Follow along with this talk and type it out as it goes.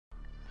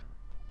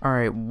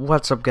Alright,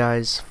 what's up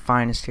guys?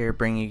 Finest here,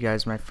 bringing you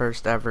guys my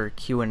first ever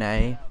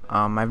Q&A.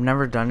 I've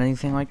never done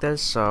anything like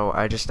this, so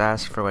I just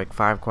asked for like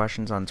 5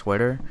 questions on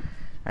Twitter.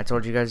 I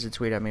told you guys to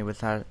tweet at me with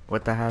the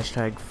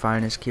hashtag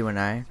Finest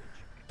QnA.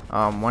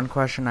 One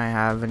question I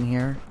have in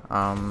here,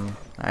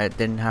 I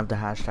didn't have the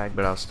hashtag,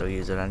 but I'll still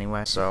use it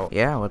anyway. So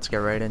yeah, let's get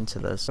right into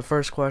this. The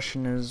first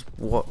question is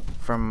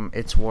from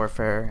It's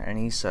Warfare, and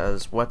he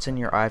says, "What's in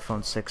your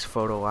iPhone 6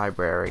 photo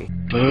library?"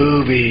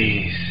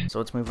 Boobies. So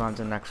let's move on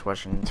to the next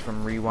question. It's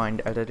from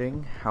Rewind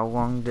Editing. How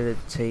long did it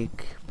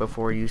take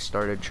before you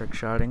started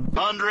trickshotting?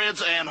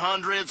 Hundreds and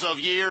hundreds of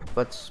years.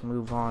 Let's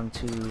move on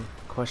to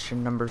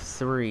question number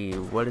 3.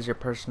 What is your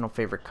personal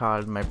favorite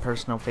COD? My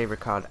personal favorite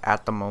COD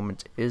at the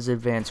moment is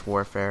Advanced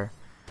Warfare.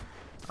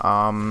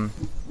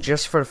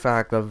 Just for the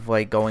fact of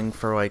like going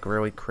for like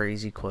really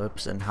crazy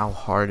clips and how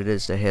hard it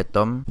is to hit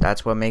them.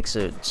 That's what makes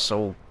it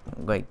so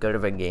like good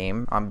of a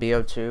game. On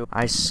BO2,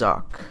 I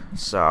suck.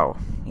 So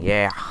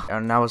yeah.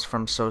 And that was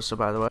from Sosa,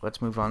 by the way.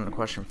 Let's move on to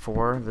question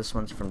 4. This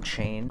one's from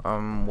Chain.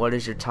 What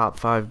is your top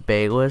 5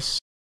 Bay list?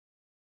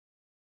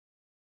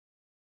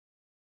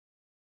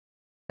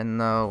 And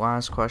the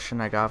last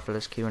question I got for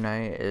this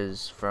Q&A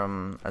is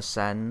from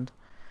Ascend.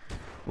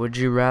 Would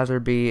you rather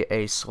be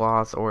a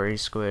sloth or a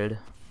squid?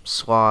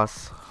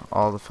 Sloth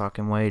all the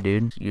fucking way,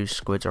 dude. You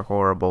squids are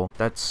horrible.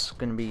 That's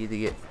gonna be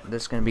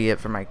it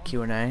for my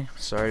Q&A.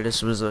 Sorry,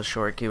 this was a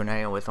short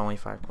Q&A with only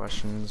 5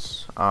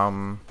 questions.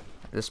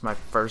 This is my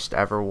first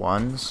ever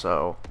one,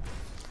 so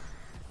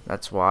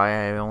that's why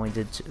I only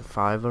did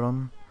 5 of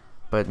them.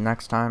 But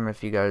next time,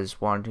 if you guys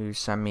want to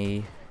send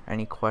me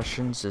any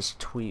questions, just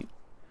tweet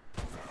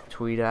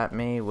at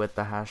me with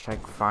the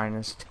hashtag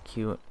Finest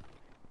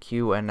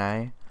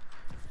QnA.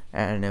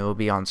 And it will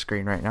be on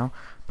screen right now.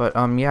 But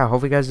yeah,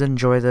 hope you guys did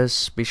enjoy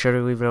this. Be sure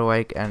to leave it a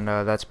like, and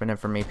that's been it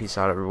for me. Peace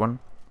out, everyone.